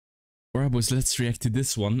Alright, boys, let's react to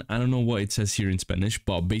this one. I don't know what it says here in Spanish,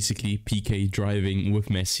 but basically Piqué driving with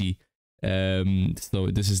Messi.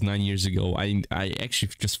 So this is 9 years ago. I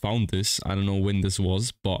actually just found this. I don't know when this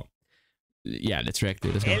was, but yeah, let's react to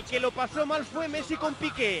it. Let's go. El que lo pasó mal fue Messi con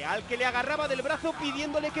Piqué, al que le agarraba del brazo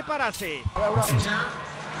pidiéndole que parase.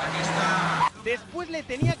 Después le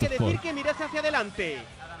tenía que decir que mirase hacia adelante.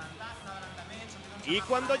 Y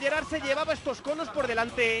cuando Gerard se llevaba estos conos por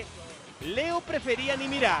delante, Leo prefería ni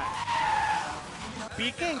mirar.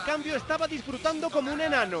 Piqué, en cambio, estaba disfrutando como un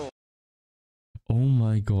enano. Oh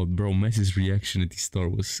my god, bro, Messi's reaction at the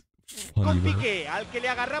start was funny, Con bro. Piqué, al que le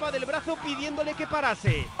agarraba del brazo pidiéndole que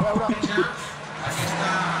parase.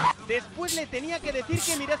 Después le tenía que decir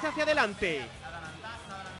que mirase hacia adelante.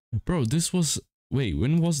 Bro, this was... Wait,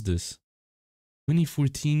 when was this?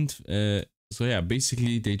 2014? So yeah,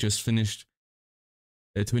 basically they just finished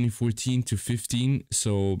 2014 to 15.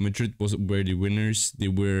 So Madrid were the winners. They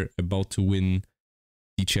were about to win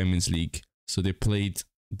the Champions League. So they played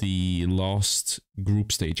the last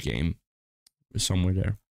group stage game. Somewhere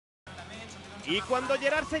there. Y cuando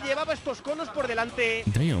Gerard se llevaba estos conos por delante,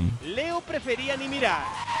 Damn. Leo prefería ni mirar.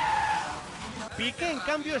 Piqué, en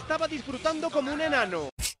cambio, estaba disfrutando como un enano.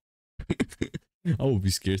 I would be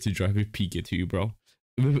scared to drive with Piqué too, bro.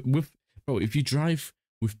 Bro, if you drive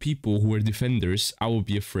with people who are defenders, I would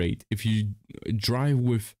be afraid. If you drive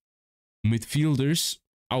with midfielders,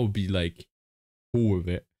 I would be like cool with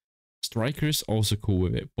it. Strikers also cool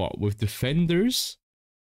with it, but with defenders,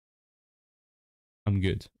 I'm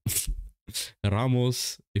good.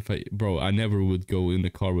 Ramos, I never would go in the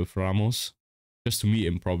car with Ramos, just to meet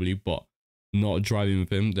him probably, but not driving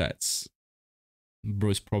with him. That's,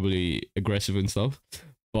 bro's probably aggressive and stuff.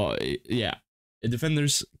 But yeah,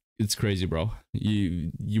 defenders, it's crazy, bro.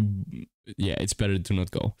 Yeah, it's better to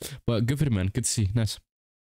not go. But good for the man. Good to see. Nice.